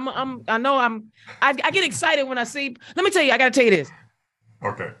 boss. I get excited when I see. Let me tell you, I gotta tell you this.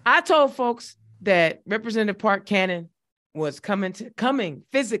 Okay. I told folks that Representative Park Cannon was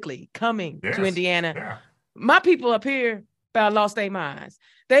physically coming to Indiana. Yeah. My people up here about lost their minds.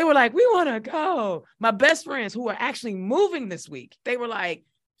 They were like, we want to go. My best friends who are actually moving this week, they were like,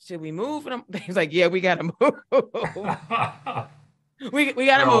 should we move? And they was like, yeah, we got to move. we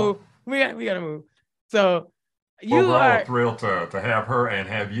got to move. We got to move. So we're all thrilled to have her and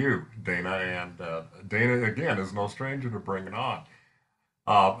have you, Dana. And Dana, again, is no stranger to bringing on.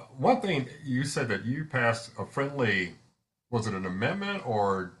 One thing, you said that you passed a friendly, was it an amendment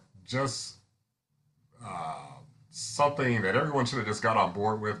or just something that everyone should have just got on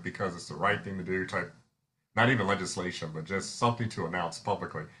board with because it's the right thing to do type, not even legislation, but just something to announce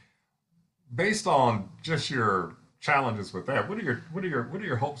publicly. Based on just your challenges with that, what are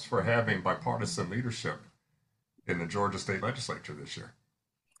your hopes for having bipartisan leadership in the Georgia State Legislature this year?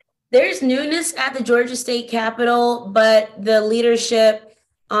 There's newness at the Georgia State Capitol, but the leadership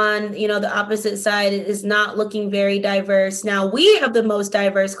on the opposite side is not looking very diverse. Now, we have the most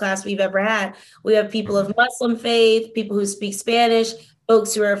diverse class we've ever had. We have people of Muslim faith, people who speak Spanish,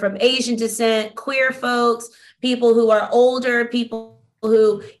 folks who are from Asian descent, queer folks, people who are older, people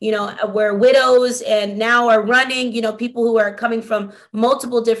who were widows and now are running, people who are coming from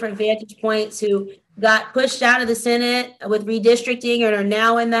multiple different vantage points who got pushed out of the Senate with redistricting and are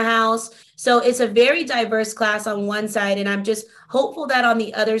now in the House. So it's a very diverse class on one side. And I'm just hopeful that on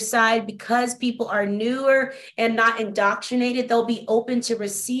the other side, because people are newer and not indoctrinated, they'll be open to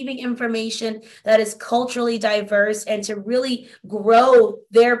receiving information that is culturally diverse and to really grow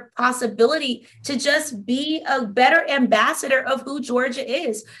their possibility to just be a better ambassador of who Georgia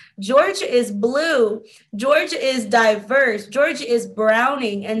is. Georgia is blue. Georgia is diverse. Georgia is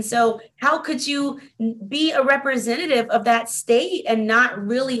browning. And so how could you be a representative of that state and not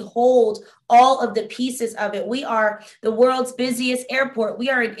really hold all of the pieces of it? We are the world's busiest airport. We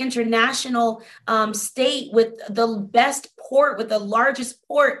are an international state with the best port, with the largest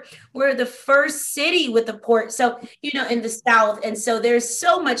port. We're the first city with a port. So, in the South. And so there's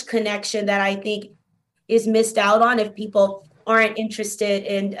so much connection that I think is missed out on if people aren't interested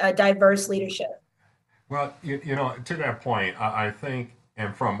in diverse leadership. Well, to that point, I think,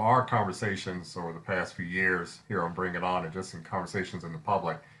 and from our conversations over the past few years here on Bring It On, and just in conversations in the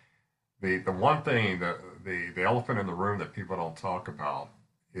public, the one thing, the elephant in the room that people don't talk about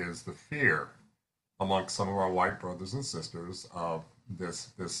is the fear amongst some of our white brothers and sisters of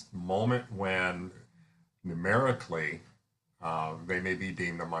this moment when numerically they may be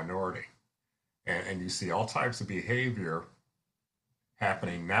deemed a minority. And you see all types of behavior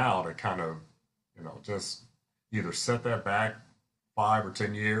happening now to kind of, just either set that back 5 or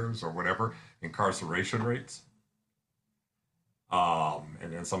 10 years or whatever, incarceration rates.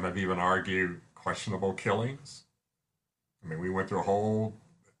 And then some have even argued questionable killings. I mean, we went through a whole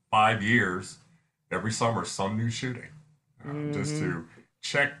 5 years, every summer, some new shooting, just to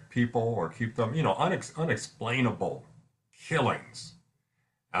check people or keep them, unexplainable killings.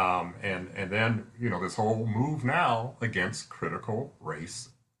 And then, this whole move now against critical race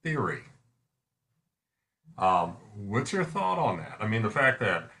theory. What's your thought on that? I mean, the fact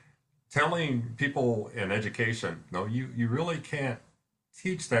that telling people in education, no, you really can't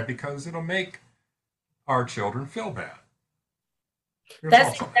teach that because it'll make our children feel bad. Your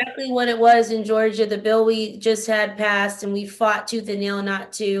That's thoughts on that? exactly what it was in Georgia. The bill we just had passed, and we fought tooth and nail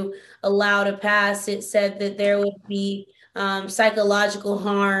not to allow to pass. It said that there would be psychological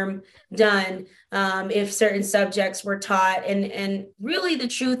harm done if certain subjects were taught. And really, the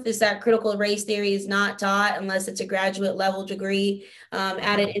truth is that critical race theory is not taught unless it's a graduate level degree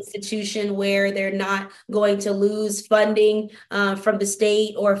at an institution where they're not going to lose funding from the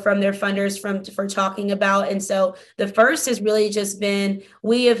state or from their funders for talking about. And so the first has really just been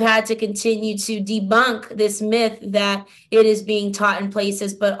we have had to continue to debunk this myth that it is being taught in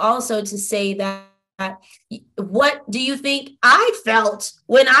places, but also to say that what do you think I felt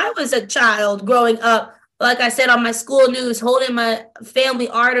when I was a child growing up? Like I said on my school news, holding my family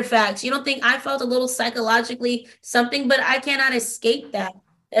artifacts. You don't think I felt a little psychologically something, but I cannot escape that.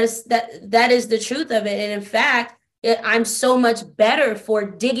 That is the truth of it. And in fact, I'm so much better for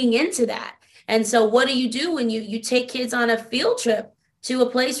digging into that. And so what do you do when you take kids on a field trip to a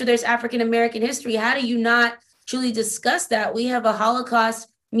place where there's African American history? How do you not truly discuss that? We have a Holocaust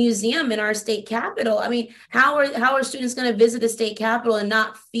museum in our state capital. I mean, how are students going to visit the state capital and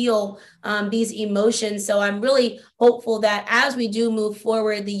not feel these emotions? So I'm really hopeful that as we do move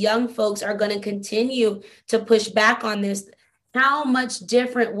forward, the young folks are going to continue to push back on this. How much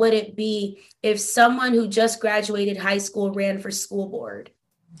different would it be if someone who just graduated high school ran for school board?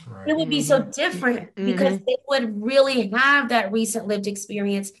 Right. It would be so different because they would really have that recent lived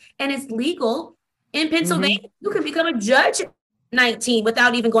experience, and it's legal in Pennsylvania. You can become a judge at 19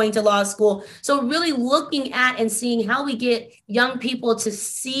 without even going to law school. So really looking at and seeing how we get young people to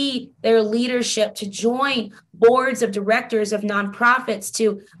see their leadership, to join boards of directors of nonprofits,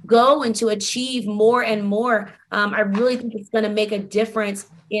 to go and to achieve more and more. I really think it's going to make a difference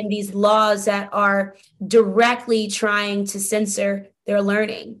in these laws that are directly trying to censor their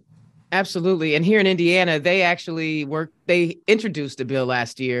learning. Absolutely. And here in Indiana, they introduced a bill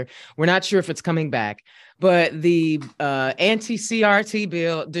last year. We're not sure if it's coming back, but the anti-CRT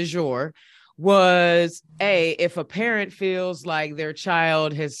bill du jour was if a parent feels like their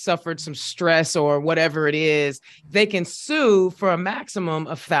child has suffered some stress or whatever it is, they can sue for a maximum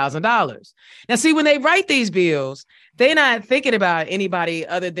of $1,000. Now, see, when they write these bills, they're not thinking about anybody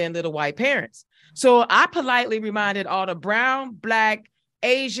other than little white parents. So I politely reminded all the brown, Black,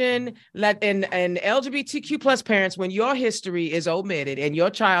 Asian, and LGBTQ plus parents, when your history is omitted and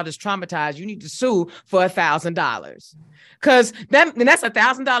your child is traumatized, you need to sue for $1,000. Because that's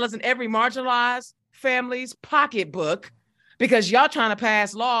 $1,000 in every marginalized family's pocketbook, because y'all trying to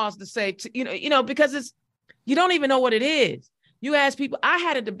pass laws to say, because you don't even know what it is. You ask people. I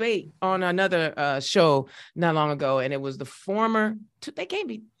had a debate on another show not long ago, and it was they gave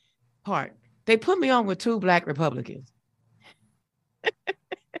me part. They put me on with two Black Republicans.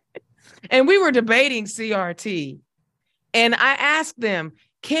 And we were debating CRT. And I asked them,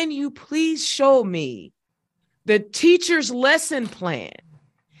 can you please show me the teacher's lesson plan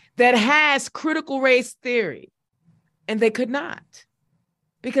that has critical race theory? And they could not,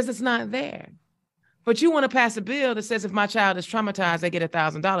 because it's not there. But you want to pass a bill that says if my child is traumatized, they get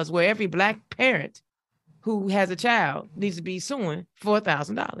 $1,000, where every Black parent who has a child needs to be suing for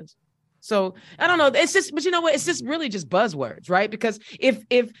 $1,000. So I don't know. It's just, but you know what? It's just really just buzzwords, right? Because if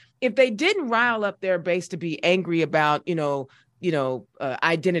they didn't rile up their base to be angry about,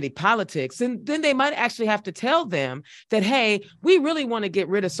 identity politics, then they might actually have to tell them that, hey, we really want to get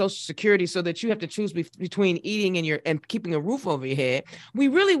rid of Social Security so that you have to choose between eating and keeping a roof over your head. We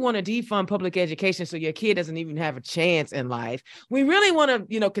really want to defund public education so your kid doesn't even have a chance in life. We really want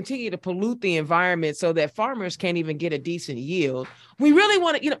to, continue to pollute the environment so that farmers can't even get a decent yield. We really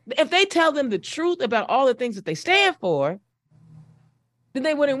want to, if they tell them the truth about all the things that they stand for, then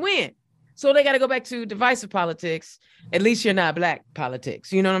they wouldn't win. So they got to go back to divisive politics. At least you're not Black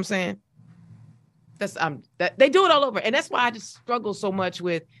politics. You know what I'm saying? They do it all over. And that's why I just struggle so much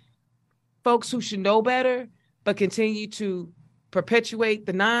with folks who should know better, but continue to perpetuate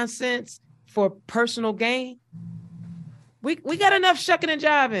the nonsense for personal gain. We got enough shucking and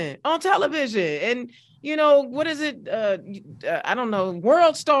jiving on television. And, what is it? I don't know.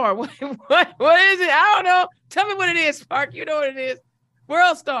 World Star. What is it? I don't know. Tell me what it is, Spark. You know what it is.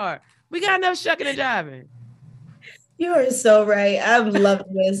 World Star. We got enough shucking and jiving. You are so right. I'm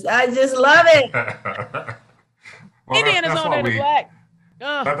loving this. I just love it. Well, Indiana's on Dana Black.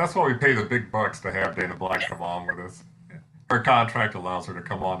 That's why we pay the big bucks to have Dana Black come on with us. Her contract allows her to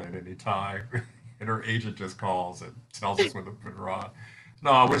come on at any time, and her agent just calls and tells us when to put her on.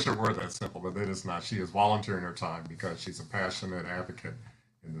 No, I wish it were that simple, but it is not. She is volunteering her time because she's a passionate advocate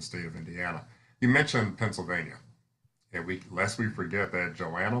in the state of Indiana. You mentioned Pennsylvania, and lest we forget that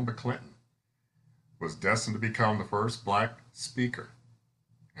Joanna McClinton was destined to become the first Black speaker,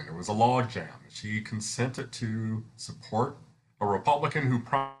 and it was a logjam. She consented to support a Republican who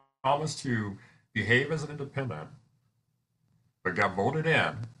promised to behave as an independent, but got voted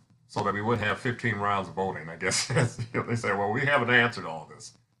in so that we wouldn't have 15 rounds of voting. I guess they say, well, we haven't answered all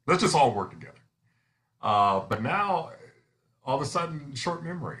this. Let's just all work together. But now, all of a sudden, short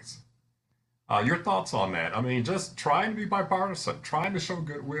memories. Your thoughts on that? I mean, just trying to be bipartisan, trying to show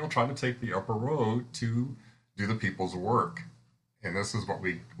goodwill, trying to take the upper road to do the people's work. And this is what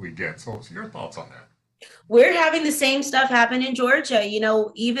we get. So your thoughts on that? We're having the same stuff happen in Georgia.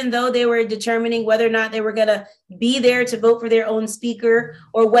 Even though they were determining whether or not they were going to be there to vote for their own speaker,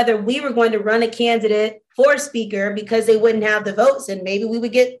 or whether we were going to run a candidate for speaker because they wouldn't have the votes, and maybe we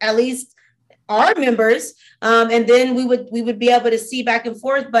would get at least our members, and then we would be able to see back and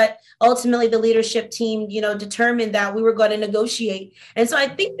forth. But ultimately, the leadership team, determined that we were going to negotiate. And so I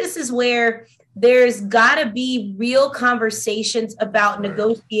think this is where there's got to be real conversations about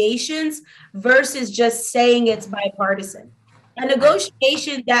negotiations versus just saying it's bipartisan. A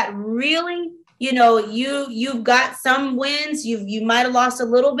negotiation that really, you've got some wins, you might have lost a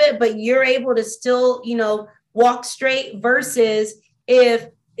little bit, but you're able to still, walk straight, versus if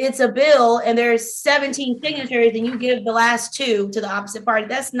it's a bill and there's 17 signatures and you give the last 2 to the opposite party.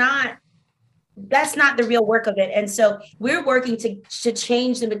 That's not the real work of it. And so we're working to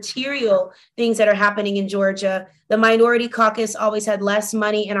change the material things that are happening in Georgia. The Minority Caucus always had less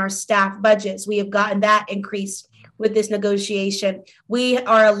money in our staff budgets. We have gotten that increased with this negotiation. We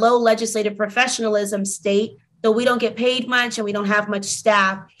are a low legislative professionalism state, so we don't get paid much and we don't have much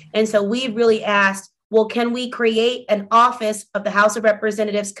staff. And so we really asked, well, can we create an office of the House of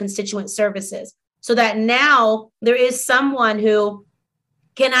Representatives Constituent Services, so that now there is someone who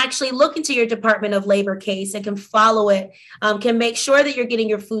can actually look into your Department of Labor case and can follow it, can make sure that you're getting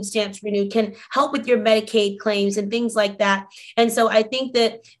your food stamps renewed, can help with your Medicaid claims and things like that. And so I think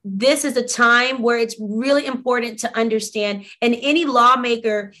that this is a time where it's really important to understand, and any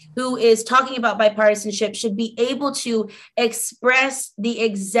lawmaker who is talking about bipartisanship should be able to express the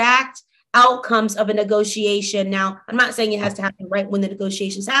exact outcomes of a negotiation. Now, I'm not saying it has to happen right when the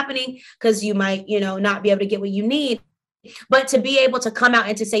negotiation is happening, because you might, not be able to get what you need. But to be able to come out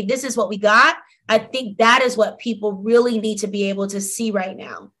and to say, this is what we got, I think that is what people really need to be able to see right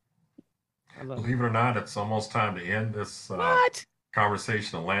now. Believe it or not, it's almost time to end this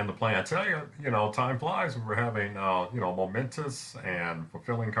conversation and land the plane. I tell you, time flies when we're having, momentous and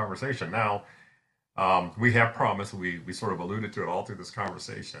fulfilling conversation. Now, we have promised, we sort of alluded to it all through this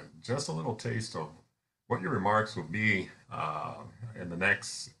conversation, just a little taste of what your remarks will be in the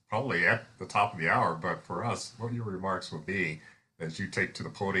next, probably at the top of the hour, but for us, what your remarks will be as you take to the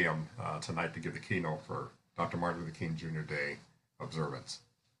podium tonight to give the keynote for Dr. Martin Luther King Jr. Day observance.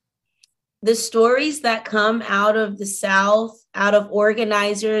 The stories that come out of the South, out of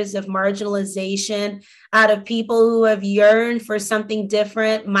organizers of marginalization, out of people who have yearned for something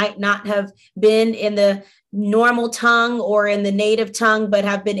different, might not have been in the normal tongue or in the native tongue, but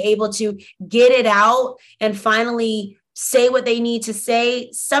have been able to get it out and finally say what they need to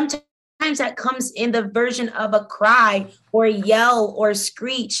say. Sometimes that comes in the version of a cry or yell or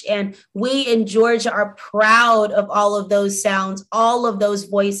screech. And we in Georgia are proud of all of those sounds, all of those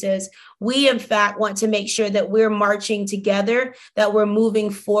voices. We, in fact, want to make sure that we're marching together, that we're moving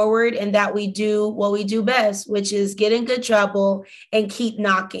forward, and that we do what we do best, which is get in good trouble and keep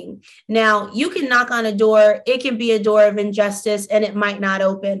knocking. Now, you can knock on a door. It can be a door of injustice and it might not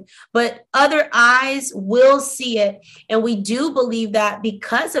open, but other eyes will see it. And we do believe that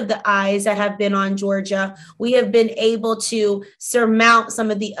because of the eyes that have been on Georgia, we have been able to surmount some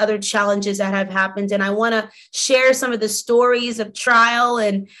of the other challenges that have happened. And I want to share some of the stories of trial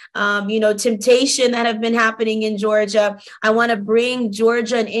and, temptation that have been happening in Georgia. I want to bring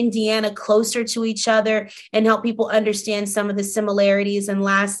Georgia and Indiana closer to each other and help people understand some of the similarities. And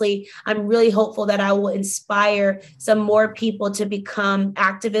lastly, I'm really hopeful that I will inspire some more people to become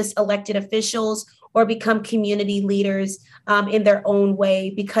activists, elected officials, or become community leaders in their own way.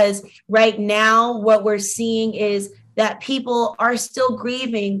 Because right now, what we're seeing is that people are still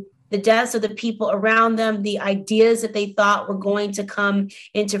grieving the deaths of the people around them, the ideas that they thought were going to come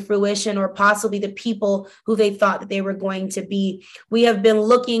into fruition, or possibly the people who they thought that they were going to be. We have been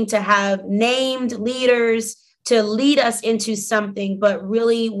looking to have named leaders to lead us into something, but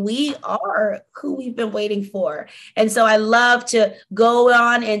really we are who we've been waiting for. And so I love to go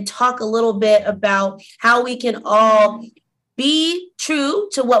on and talk a little bit about how we can all be true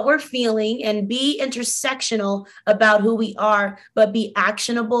to what we're feeling and be intersectional about who we are, but be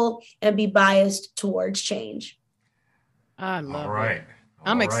actionable and be biased towards change. I love All right. it.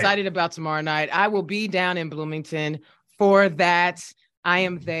 I'm excited about tomorrow night. I will be down in Bloomington for that. I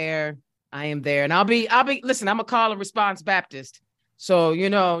am there. And I'll be, listen, I'm a call and response Baptist. So,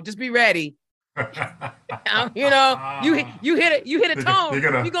 just be ready. You hit a tone. You're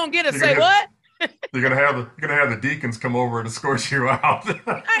going to get us say what? You're gonna have the deacons come over and escort you out.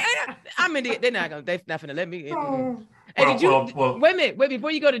 They're not gonna let me. Hey, wait a minute. Wait, before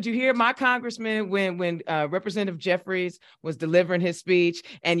you go, did you hear my congressman when Representative Jeffries was delivering his speech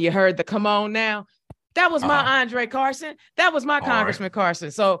and you heard the "come on now"? That was my Andre Carson. That was my Congressman Carson.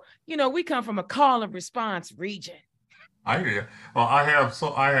 So, we come from a call and response region. I hear you. Well, I have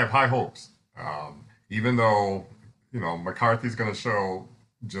high hopes. Even though, McCarthy's going to show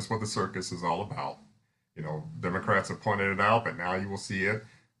just what the circus is all about. Democrats have pointed it out, but now you will see it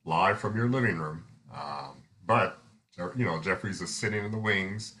live from your living room. But Jeffries is sitting in the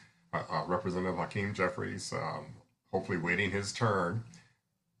wings. Representative Hakeem Jeffries, hopefully waiting his turn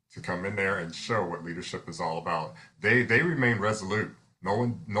to come in there and show what leadership is all about. They remain resolute.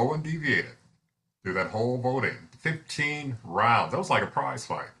 No one deviated through that whole voting. 15 rounds. That was like a prize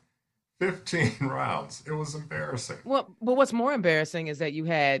fight. 15 rounds. It was embarrassing. Well, but what's more embarrassing is that you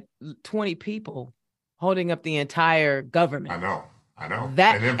had 20 people holding up the entire government. I know.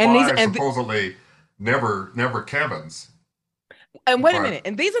 That, and then five supposedly never Kevin's. And wait a minute.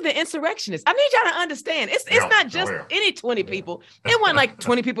 And these are the insurrectionists. I need y'all to understand. It's not just any 20 people. It wasn't like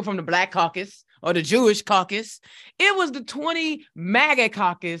 20 people from the Black Caucus or the Jewish Caucus. It was the 20 MAGA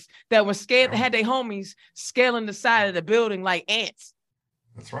caucus that was scared, had their homies scaling the side of the building like ants.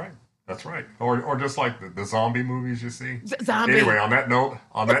 That's right. Or just like the zombie movies you see. Zombie. Anyway, on that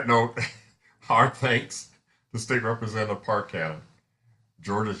note, our thanks to State Representative Park Cannon,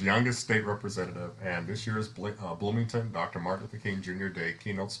 Georgia's youngest state representative, and this year's Bloomington Dr. Martin Luther King Jr. Day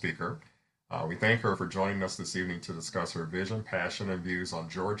keynote speaker. We thank her for joining us this evening to discuss her vision, passion, and views on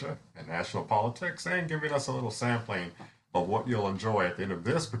Georgia and national politics, and giving us a little sampling of what you'll enjoy at the end of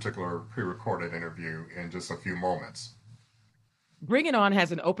this particular pre-recorded interview in just a few moments. Bring It On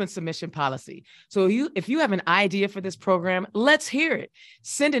has an open submission policy. So if you have an idea for this program, let's hear it.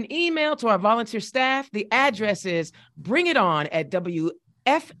 Send an email to our volunteer staff. The address is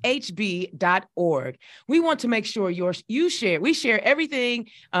bringIton@wfhb.org. We want to make sure we share everything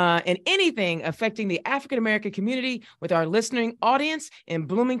and anything affecting the African-American community with our listening audience in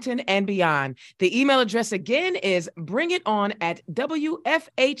Bloomington and beyond. The email address again is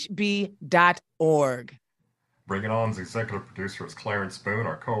bringiton@wfhb.org. Bring It On's executive producer is Clarence Boone.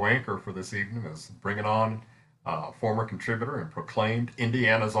 Our co-anchor for this evening is Bring It On former contributor and proclaimed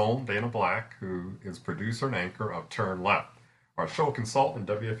Indiana's own Dana Black, who is producer and anchor of Turn Left. Our show consultant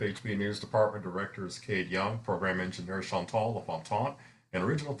and WFHB News Department Director is Cade Young, program engineer Chantal LaFontaine, and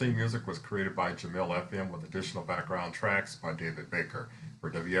original theme music was created by Jamil FM with additional background tracks by David Baker. For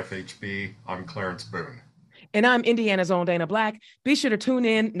WFHB, I'm Clarence Boone. And I'm Indiana's own Dana Black. Be sure to tune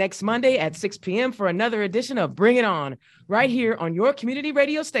in next Monday at 6 p.m. for another edition of Bring It On, right here on your community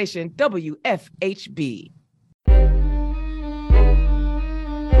radio station, WFHB.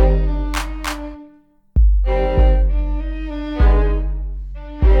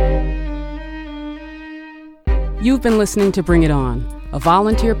 You've been listening to Bring It On, a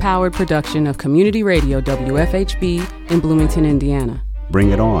volunteer-powered production of Community Radio WFHB in Bloomington, Indiana.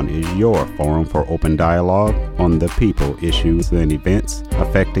 Bring It On is your forum for open dialogue on the people, issues, and events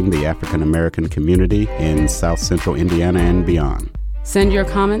affecting the African American community in South Central Indiana and beyond. Send your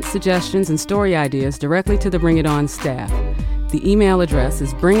comments, suggestions, and story ideas directly to the Bring It On staff. The email address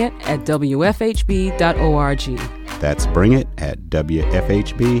is bringit@wfhb.org. That's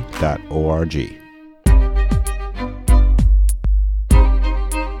bringit@wfhb.org.